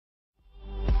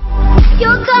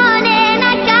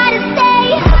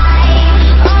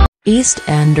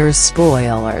EastEnders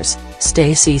spoilers,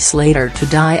 Stacey Slater to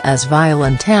die as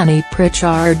violent Annie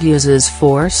Pritchard uses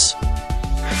force.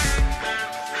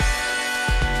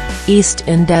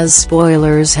 EastEnders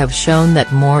spoilers have shown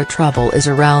that more trouble is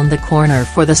around the corner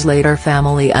for the Slater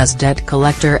family as debt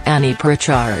collector Annie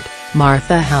Pritchard,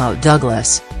 Martha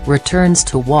Howe-Douglas, returns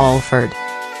to Walford.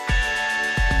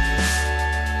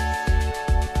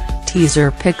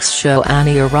 Teaser pics show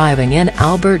Annie arriving in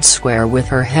Albert Square with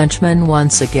her henchmen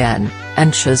once again,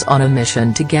 and she's on a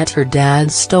mission to get her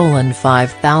dad's stolen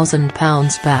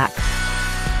 £5,000 back.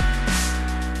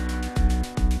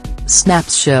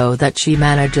 Snaps show that she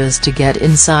manages to get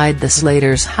inside the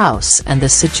Slaters' house and the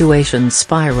situation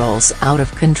spirals out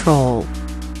of control.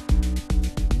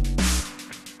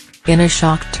 In a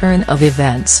shock turn of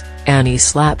events, Annie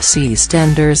slaps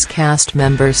EastEnders cast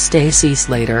member Stacey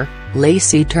Slater,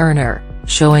 Lacey Turner,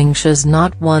 showing she's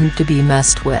not one to be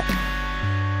messed with.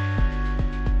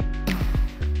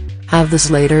 Have the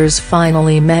Slaters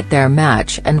finally met their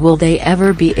match, and will they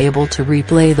ever be able to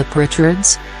replay the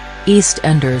Pritchards?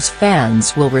 EastEnders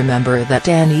fans will remember that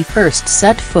Annie first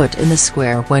set foot in the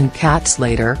square when Kat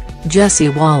Slater, Jessie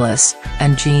Wallace,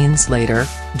 and Jean Slater,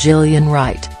 Gillian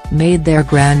Wright, made their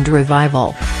grand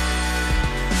revival.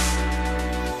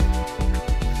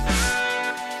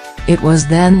 It was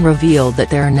then revealed that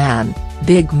their nan,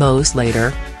 Big Mo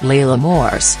Slater, Layla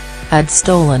Morse, had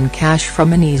stolen cash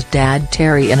from Annie's dad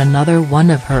Terry in another one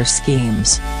of her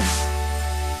schemes.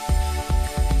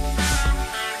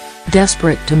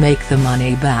 Desperate to make the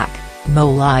money back, Mo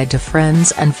lied to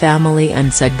friends and family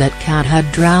and said that Kat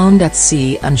had drowned at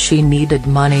sea and she needed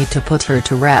money to put her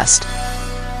to rest.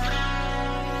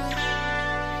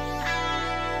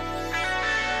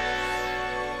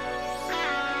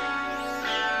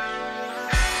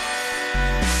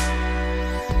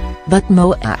 But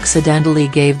Mo accidentally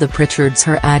gave the Pritchards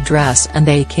her address and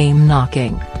they came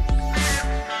knocking.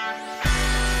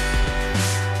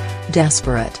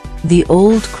 Desperate, the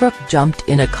old crook jumped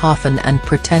in a coffin and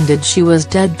pretended she was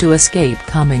dead to escape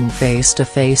coming face to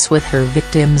face with her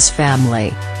victim's family.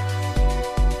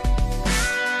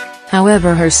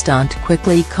 However, her stunt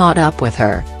quickly caught up with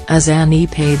her, as Annie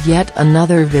paid yet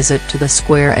another visit to the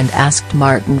square and asked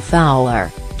Martin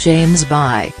Fowler, James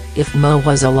By, if Mo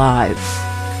was alive.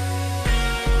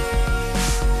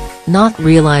 Not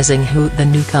realizing who the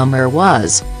newcomer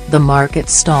was, the market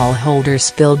stall holder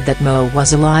spilled that Mo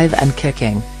was alive and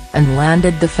kicking, and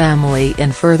landed the family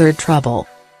in further trouble.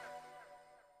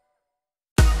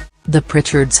 The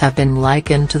Pritchards have been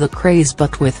likened to the Krays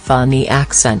but with funny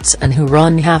accents and who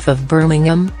run half of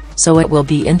Birmingham, so it will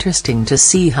be interesting to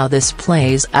see how this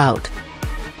plays out.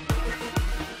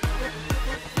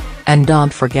 And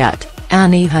don't forget,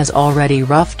 Annie has already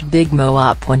roughed Big Mo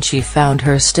up when she found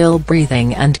her still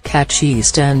breathing, and catch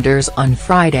EastEnders on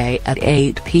Friday at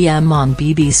 8 p.m. on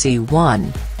BBC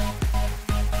One.